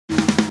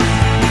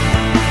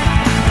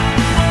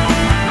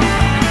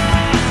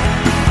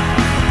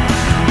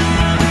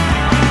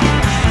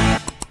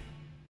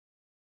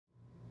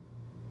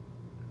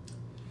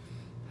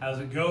How's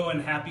it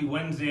going? Happy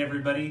Wednesday,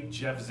 everybody.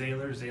 Jeff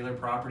Zahler, Zahler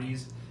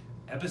Properties,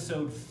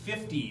 episode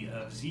 50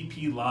 of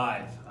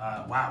ZPLive.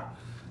 Wow,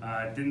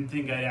 didn't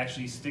think I'd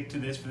actually stick to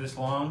this for this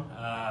long.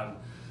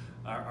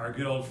 Our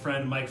good old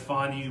friend Mike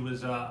Fondy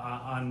was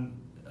on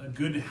a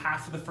good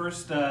half of the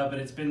first, but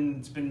it's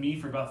been me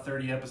for about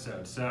 30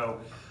 episodes.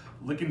 So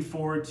looking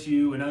forward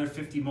to another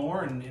 50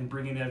 more and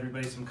bringing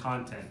everybody some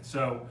content.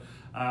 So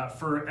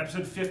for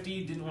episode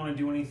 50, didn't want to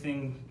do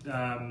anything,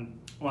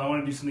 well, I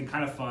want to do something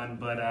kind of fun,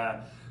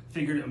 but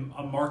figured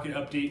a market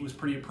update was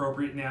pretty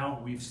appropriate now.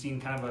 We've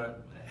seen kind of a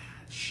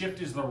shift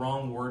is the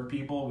wrong word,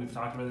 people. We've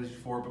talked about this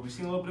before, but we've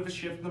seen a little bit of a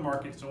shift in the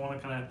market, so I want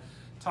to kind of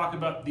talk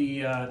about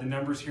the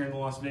numbers here in the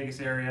Las Vegas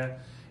area,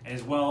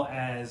 as well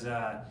as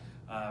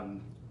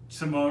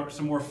some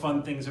more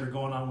fun things that are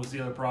going on with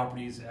Zahler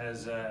Properties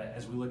as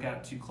we look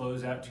out to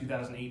close out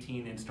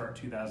 2018 and start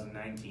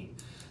 2019.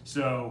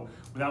 So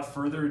without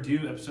further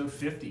ado, episode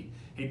 50.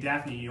 Hey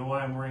Daphne, you know why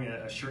I'm wearing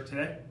a shirt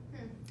today?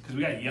 Because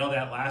we got yelled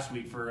at last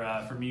week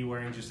for me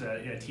wearing just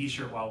a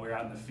t-shirt while we were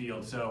out in the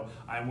field. So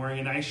I'm wearing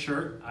a nice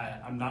shirt.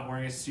 I'm not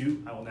wearing a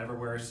suit. I will never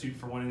wear a suit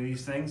for one of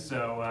these things.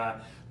 So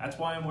that's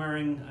why I'm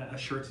wearing a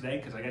shirt today,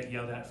 because I got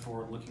yelled at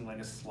for looking like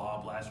a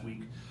slob last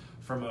week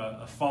from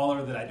a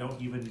follower that I don't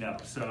even know.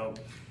 So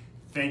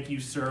thank you,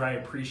 sir. I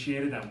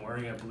appreciate it. I'm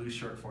wearing a blue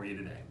shirt for you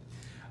today.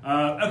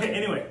 Okay,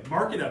 anyway,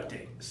 market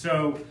update.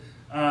 So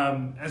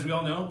as we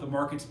all know, the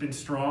market's been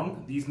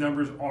strong. These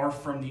numbers are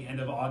from the end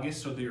of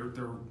August, so they're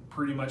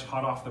pretty much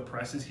hot off the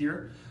presses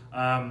here.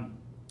 I'm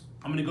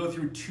going to go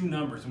through two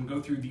numbers. I'm going to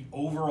go through the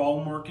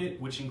overall market,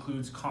 which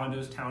includes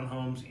condos,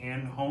 townhomes,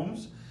 and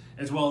homes,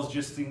 as well as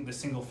just the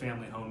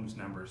single-family homes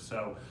numbers.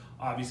 So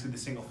obviously the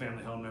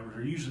single-family home numbers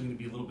are usually going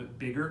to be a little bit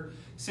bigger,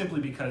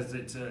 simply because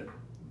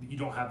you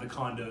don't have the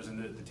condos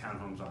and the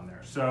townhomes on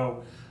there.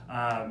 So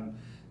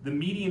the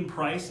median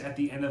price at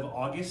the end of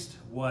August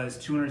was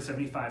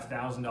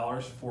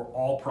 $275,000 for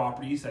all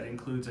properties. That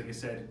includes, like I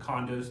said,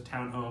 condos,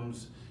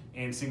 townhomes,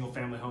 and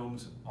single-family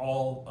homes,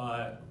 all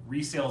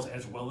resales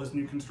as well as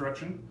new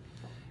construction,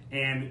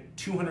 and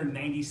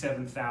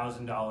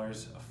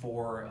 $297,000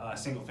 for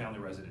single-family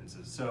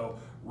residences. So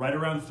right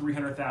around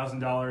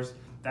 $300,000.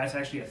 That's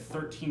actually a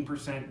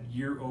 13%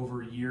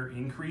 year-over-year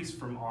increase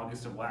from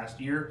August of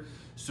last year.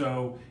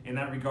 So in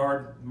that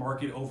regard,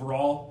 market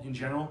overall in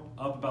general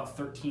up about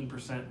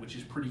 13%, which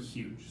is pretty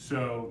huge.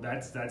 So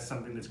that's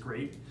something that's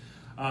great.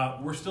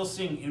 We're still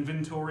seeing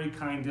inventory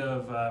kind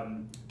of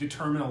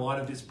determine a lot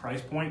of this price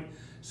point.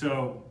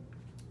 So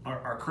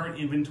our current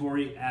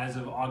inventory as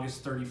of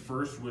August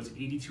 31st was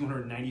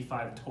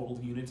 8,295 total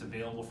units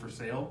available for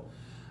sale,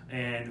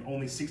 and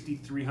only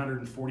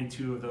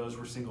 6,342 of those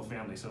were single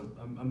family. So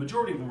a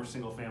majority of them were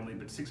single family,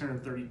 but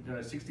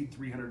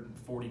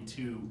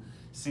 6,342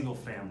 single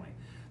family.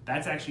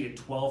 That's actually a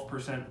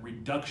 12%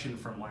 reduction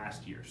from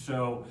last year.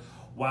 So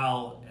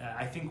while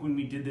I think when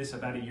we did this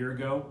about a year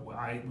ago,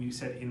 we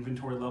said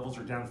inventory levels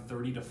are down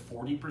 30 to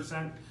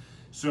 40%.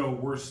 So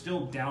we're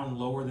still down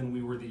lower than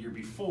we were the year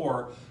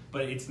before,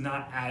 but it's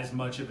not as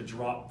much of a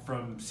drop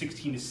from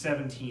 16 to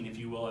 17, if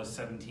you will, as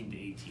 17 to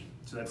 18.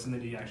 So that's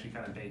something to actually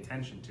kind of pay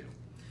attention to.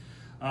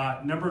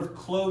 Number of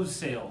closed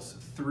sales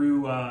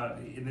through,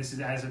 and this is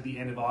as of the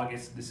end of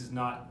August. This is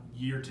not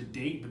year to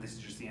date, but this is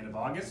just the end of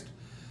August.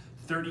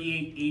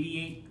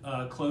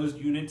 3,888 closed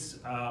units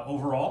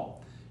overall.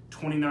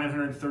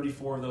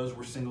 2,934 of those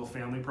were single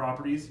family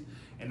properties,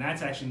 and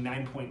that's actually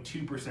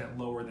 9.2%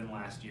 lower than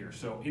last year.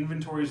 So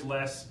inventory is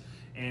less,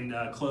 and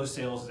closed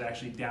sales is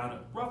actually down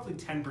at roughly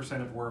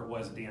 10% of where it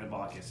was at the end of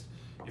August.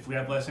 If we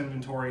have less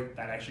inventory,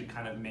 that actually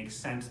kind of makes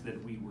sense that are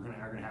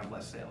going to have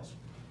less sales.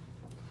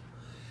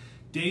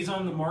 Days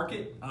on the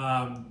market,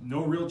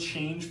 no real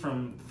change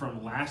from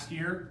last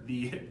year.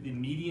 The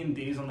median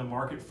days on the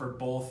market for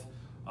both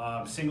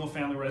single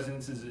family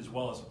residences as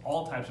well as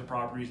all types of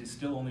properties is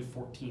still only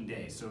 14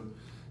 days, so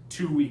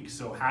 2 weeks.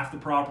 So half the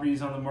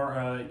properties on the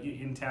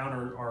in town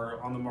are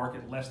on the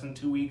market less than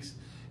 2 weeks,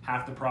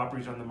 half the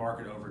properties on the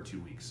market over 2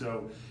 weeks.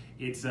 So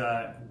it's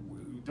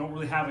we don't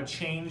really have a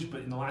change, but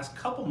in the last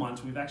couple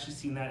months we've actually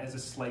seen that as a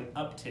slight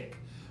uptick.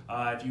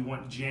 If you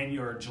went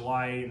January or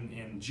July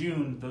and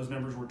June, those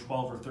numbers were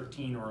 12 or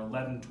 13 or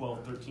 11,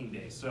 12, 13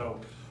 days.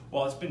 So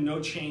while it's been no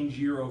change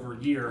year over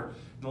year,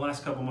 in the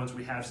last couple months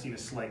we have seen a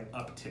slight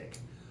uptick.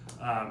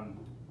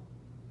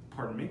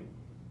 Pardon me.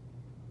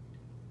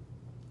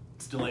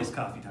 Still iced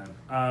coffee time.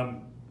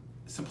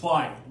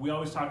 Supply. We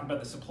always talk about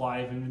the supply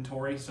of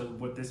inventory. So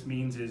what this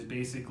means is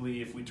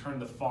basically if we turn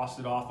the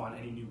faucet off on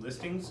any new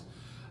listings,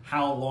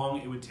 how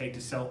long it would take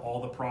to sell all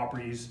the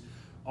properties,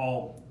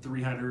 all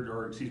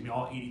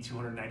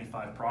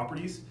 8,295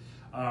 properties.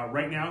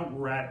 Right now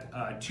we're at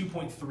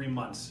 2.3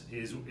 months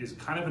is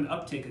kind of an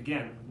uptick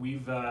again. We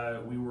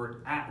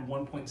were at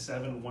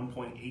 1.7,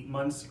 1.8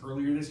 months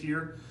earlier this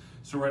year,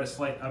 so we're at a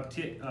slight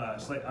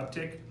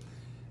uptick.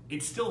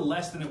 It's still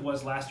less than it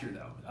was last year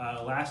though.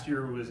 Last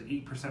year it was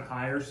 8%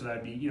 higher, so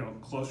that'd be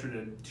closer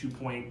to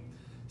 2.6,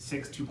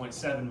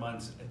 2.7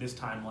 months at this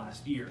time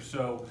last year.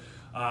 So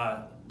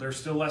There's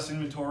still less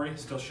inventory,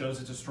 still shows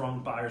it's a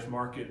strong buyer's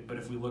market, but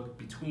if we look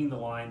between the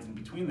lines and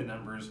between the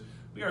numbers,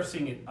 we are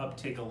seeing it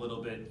uptick a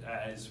little bit,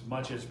 as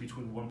much as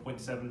between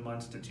 1.7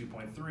 months to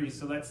 2.3.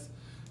 So that's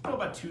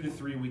about 2 to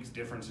 3 weeks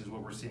difference is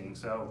what we're seeing.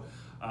 So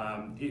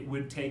it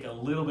would take a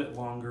little bit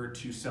longer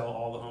to sell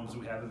all the homes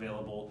we have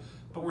available,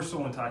 but we're still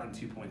only talking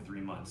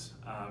 2.3 months.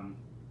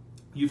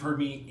 You've heard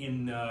me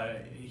in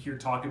here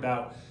talk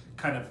about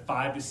kind of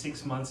 5 to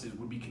 6 months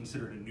would be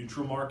considered a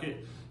neutral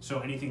market. So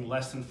anything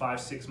less than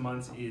 5-6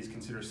 months is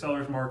considered a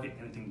seller's market.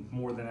 Anything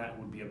more than that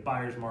would be a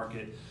buyer's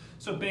market.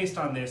 So based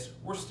on this,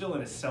 we're still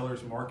in a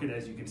seller's market,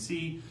 as you can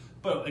see.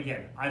 But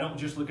again, I don't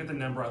just look at the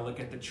number, I look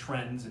at the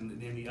trends and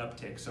the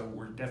uptick. So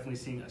we're definitely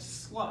seeing a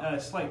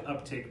slight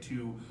uptick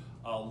to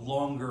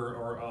longer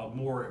or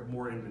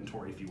more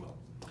inventory, if you will.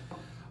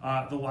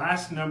 The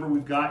last number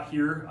we've got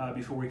here,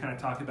 before we kind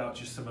of talk about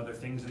just some other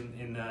things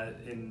in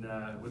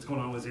what's going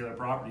on with Zahler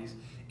Properties,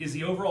 is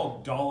the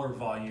overall dollar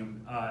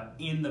volume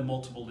in the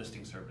multiple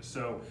listing service.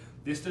 So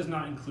this does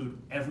not include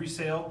every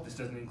sale, this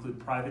doesn't include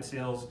private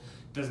sales,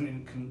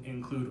 doesn't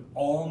include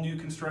all new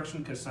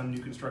construction, because some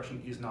new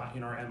construction is not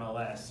in our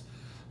MLS,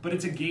 but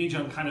it's a gauge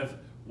on kind of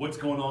what's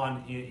going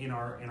on in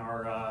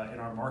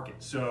our market.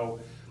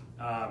 So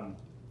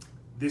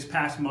this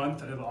past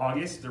month of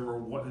August, there's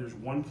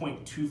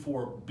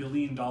 $1.24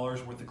 billion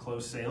worth of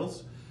closed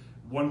sales.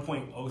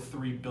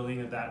 1.03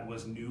 billion of that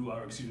was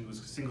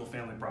was single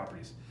family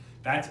properties.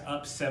 That's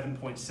up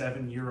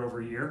 7.7 year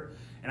over year.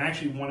 And I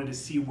actually wanted to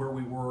see where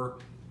we were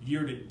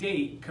year to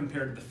date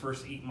compared to the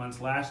first 8 months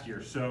last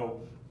year.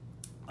 So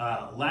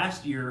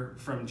last year,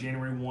 from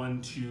January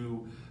 1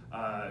 to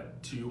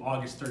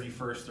August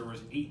 31st, there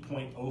was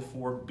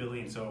 8.04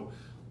 billion. So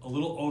a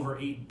little over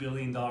 $8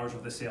 billion worth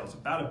of sales,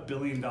 about $1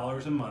 billion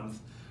a month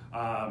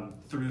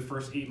through the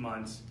first 8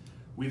 months.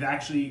 We're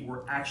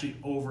actually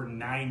over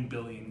 9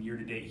 billion year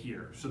to date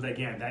here. So that,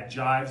 again, that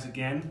jives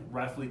again,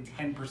 roughly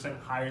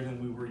 10% higher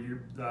than we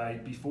were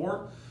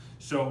before.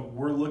 So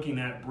we're looking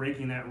at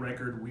breaking that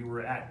record. We were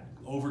at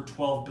over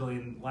 12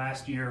 billion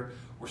last year.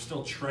 We're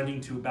still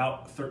trending to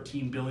about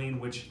 13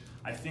 billion, which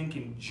I think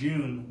in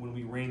June, when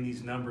we ran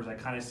these numbers, I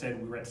kind of said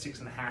we were at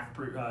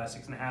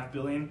 6.5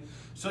 billion.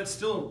 So it's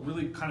still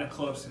really kind of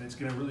close, and it's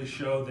going to really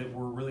show that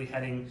we're really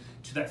heading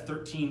to that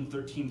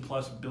 13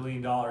 plus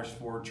billion dollars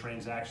for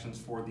transactions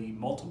for the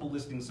multiple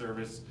listing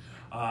service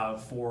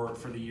for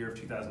the year of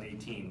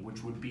 2018,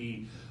 which would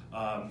be,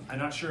 I'm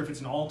not sure if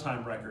it's an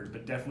all-time record,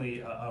 but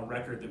definitely a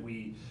record that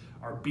we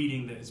are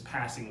beating, that is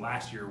passing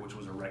last year, which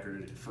was a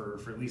record for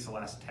at least the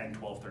last 10,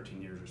 12,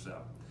 13 years or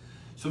so.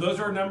 So those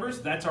are our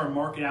numbers. That's our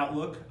market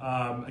outlook.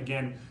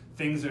 Again,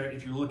 things are,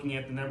 if you're looking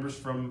at the numbers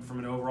from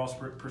an overall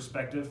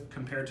perspective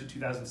compared to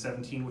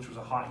 2017, which was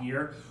a hot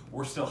year,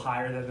 we're still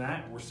higher than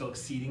that. We're still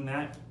exceeding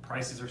that.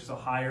 Prices are still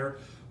higher.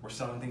 We're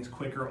selling things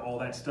quicker, all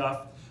that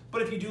stuff.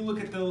 But if you do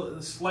look at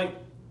the slight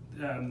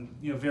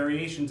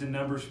variations in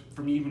numbers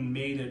from even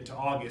May to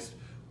August,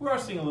 we are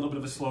seeing a little bit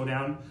of a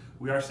slowdown.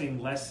 We are seeing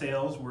less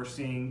sales. We're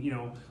seeing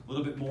a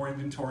little bit more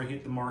inventory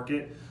hit the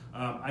market.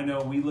 I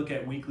know we look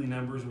at weekly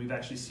numbers. We've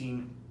actually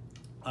seen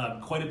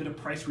quite a bit of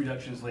price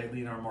reductions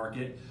lately in our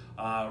market.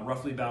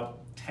 Roughly about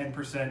 10%,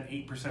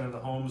 8% of the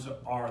homes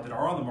that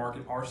are on the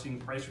market are seeing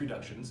price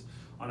reductions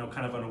on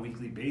a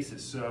weekly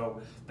basis.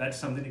 So that's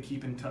something to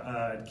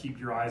keep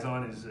your eyes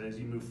on as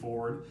you move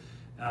forward.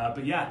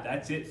 But yeah,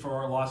 that's it for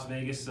our Las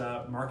Vegas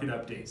market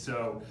update.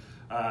 So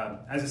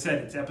as I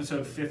said, it's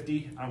episode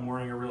 50. I'm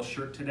wearing a real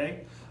shirt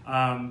today,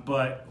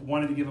 but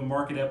wanted to give a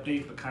market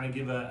update, but kind of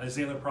give a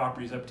Zahler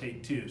Properties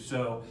update too.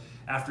 So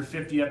after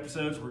 50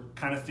 episodes, we're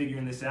kind of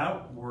figuring this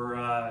out.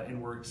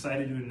 We're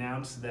excited to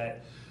announce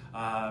that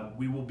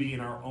we will be in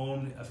our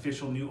own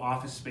official new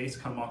office space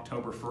come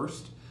October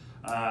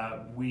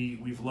 1st.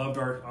 We've loved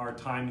our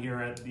time here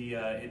at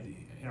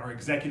in our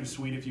executive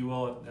suite, if you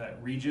will,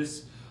 at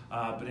Regis.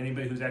 But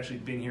anybody who's actually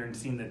been here and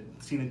seen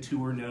the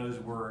tour knows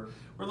we're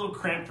a little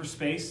cramped for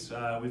space.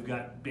 We've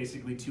got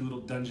basically 2 little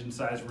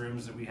dungeon-sized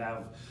rooms that we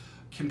have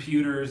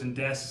computers and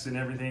desks and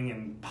everything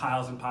and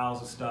piles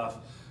of stuff.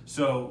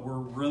 So we're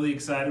really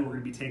excited. We're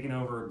going to be taking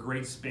over a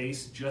great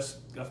space just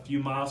a few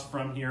miles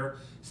from here.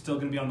 Still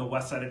going to be on the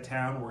west side of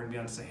town. We're going to be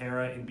on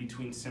Sahara in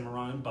between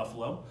Cimarron and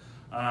Buffalo.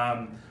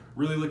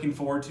 Really looking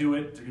forward to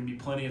it. There's going to be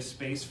plenty of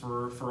space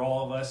for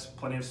all of us,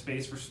 plenty of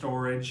space for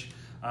storage.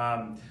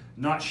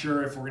 Not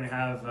sure if we're going to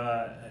have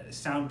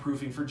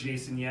soundproofing for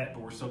Jason yet,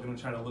 but we're still going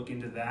to try to look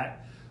into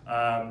that.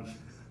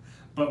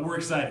 But we're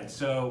excited.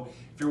 So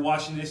if you're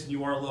watching this and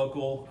you are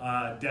local,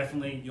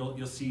 definitely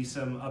you'll see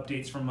some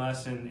updates from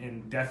us,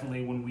 and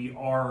definitely when we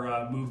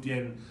are moved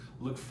in,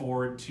 look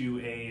forward to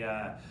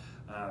a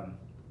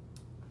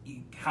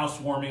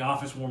housewarming,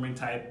 office warming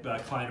type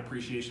client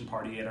appreciation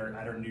party at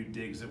our new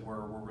digs that we're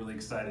really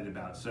excited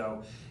about.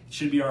 So it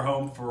should be our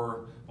home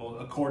for, well,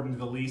 according to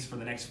the lease, for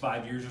the next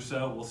 5 years or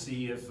so. We'll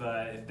see if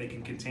they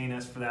can contain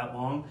us for that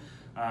long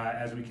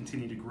as we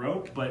continue to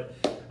grow. But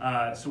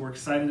so we're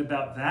excited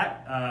about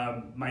that.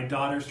 My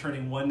daughter's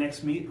turning 1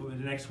 next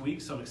week,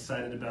 so I'm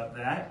excited about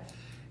that.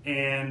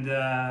 And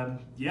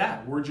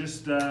yeah, we're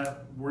just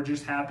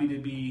happy to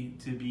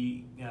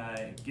be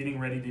getting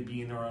ready to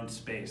be in our own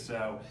space.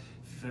 So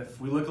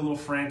if we look a little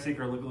frantic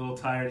or look a little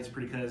tired, it's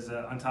because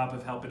on top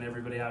of helping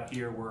everybody out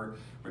here, we're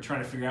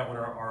trying to figure out what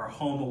our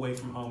home away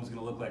from home is going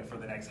to look like for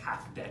the next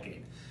half a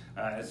decade.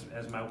 As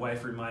my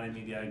wife reminded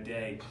me the other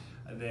day,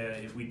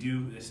 that if we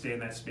do stay in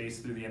that space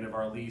through the end of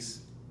our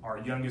lease, our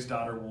youngest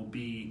daughter will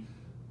be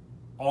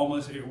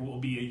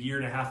a year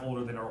and a half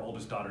older than our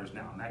oldest daughter is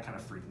now, and that kind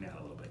of freaked me out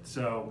a little bit.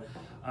 So,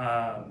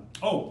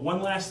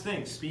 one last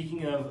thing.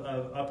 Speaking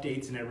of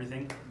updates and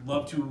everything,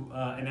 love to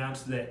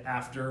announce that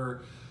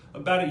after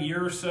about a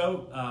year or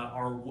so,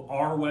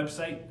 our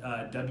website,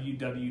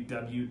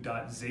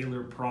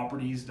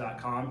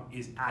 www.zahlerproperties.com,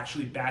 is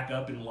actually back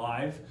up and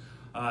live.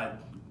 A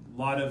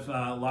lot of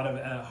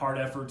hard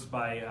efforts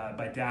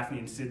by Daphne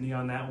and Sydney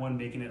on that one,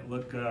 making it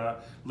look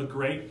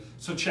great.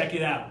 So check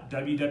it out,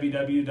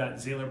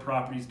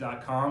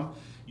 www.zahlerproperties.com.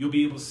 You'll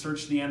be able to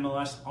search the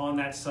MLS on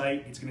that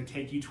site. It's going to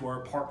take you to our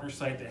partner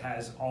site that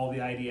has all the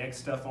IDX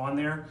stuff on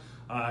there.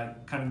 Kind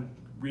of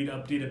read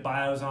updated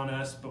bios on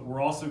us, but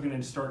we're also going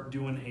to start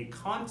doing a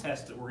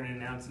contest that we're going to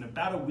announce in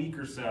about a week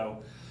or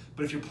so.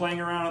 But if you're playing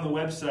around on the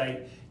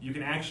website, you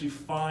can actually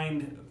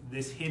find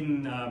this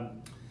hidden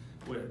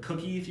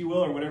cookie, if you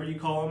will, or whatever you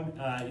call them.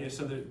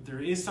 So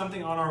there is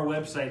something on our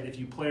website. If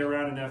you play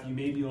around enough, you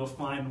may be able to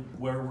find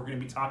where we're going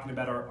to be talking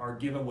about our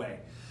giveaway.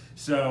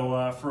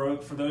 So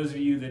for those of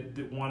you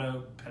that want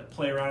to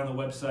play around on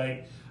the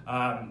website,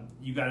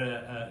 you got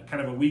a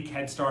kind of a week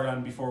head start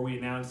on before we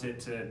announce it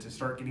to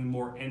start getting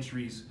more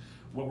entries.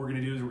 What we're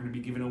going to do is we're going to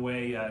be giving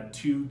away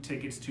 2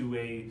 tickets to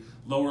a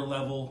lower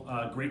level,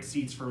 great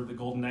seats for the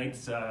Golden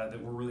Knights that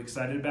we're really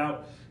excited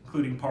about,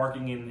 including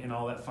parking and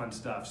all that fun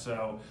stuff.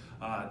 So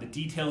the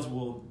details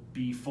will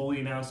be fully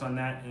announced on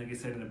that, like I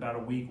said, in about a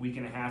week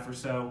and a half or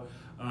so.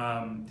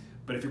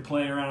 But if you're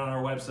playing around on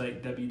our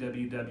website,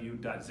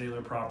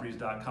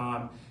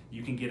 www.zahlerproperties.com,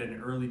 you can get an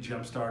early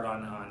jump start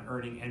on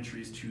earning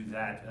entries to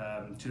that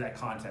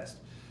contest.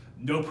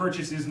 No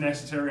purchase is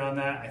necessary on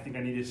that. I think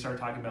I need to start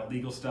talking about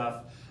legal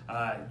stuff.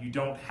 You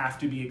don't have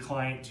to be a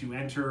client to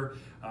enter.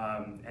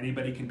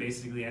 Anybody can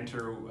basically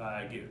enter,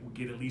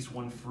 get at least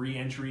one free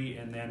entry,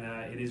 and then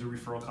it is a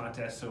referral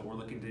contest, so we're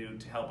looking to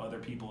help other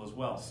people as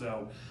well.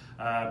 So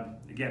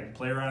again,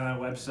 play around on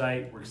that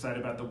website. We're excited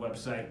about the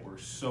website. We're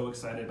so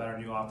excited about our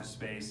new office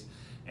space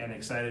and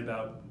excited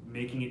about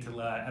making it to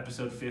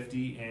episode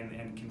 50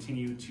 and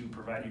continue to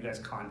provide you guys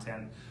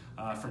content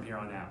from here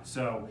on out.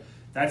 So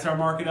that's our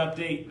market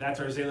update. That's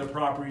our Zahler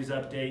Properties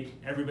update.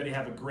 Everybody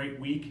have a great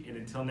week, and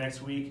until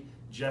next week,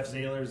 Jeff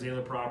Zahler,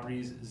 Zahler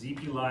Properties,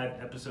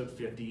 ZPLive, episode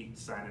 50,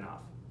 signing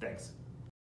off. Thanks.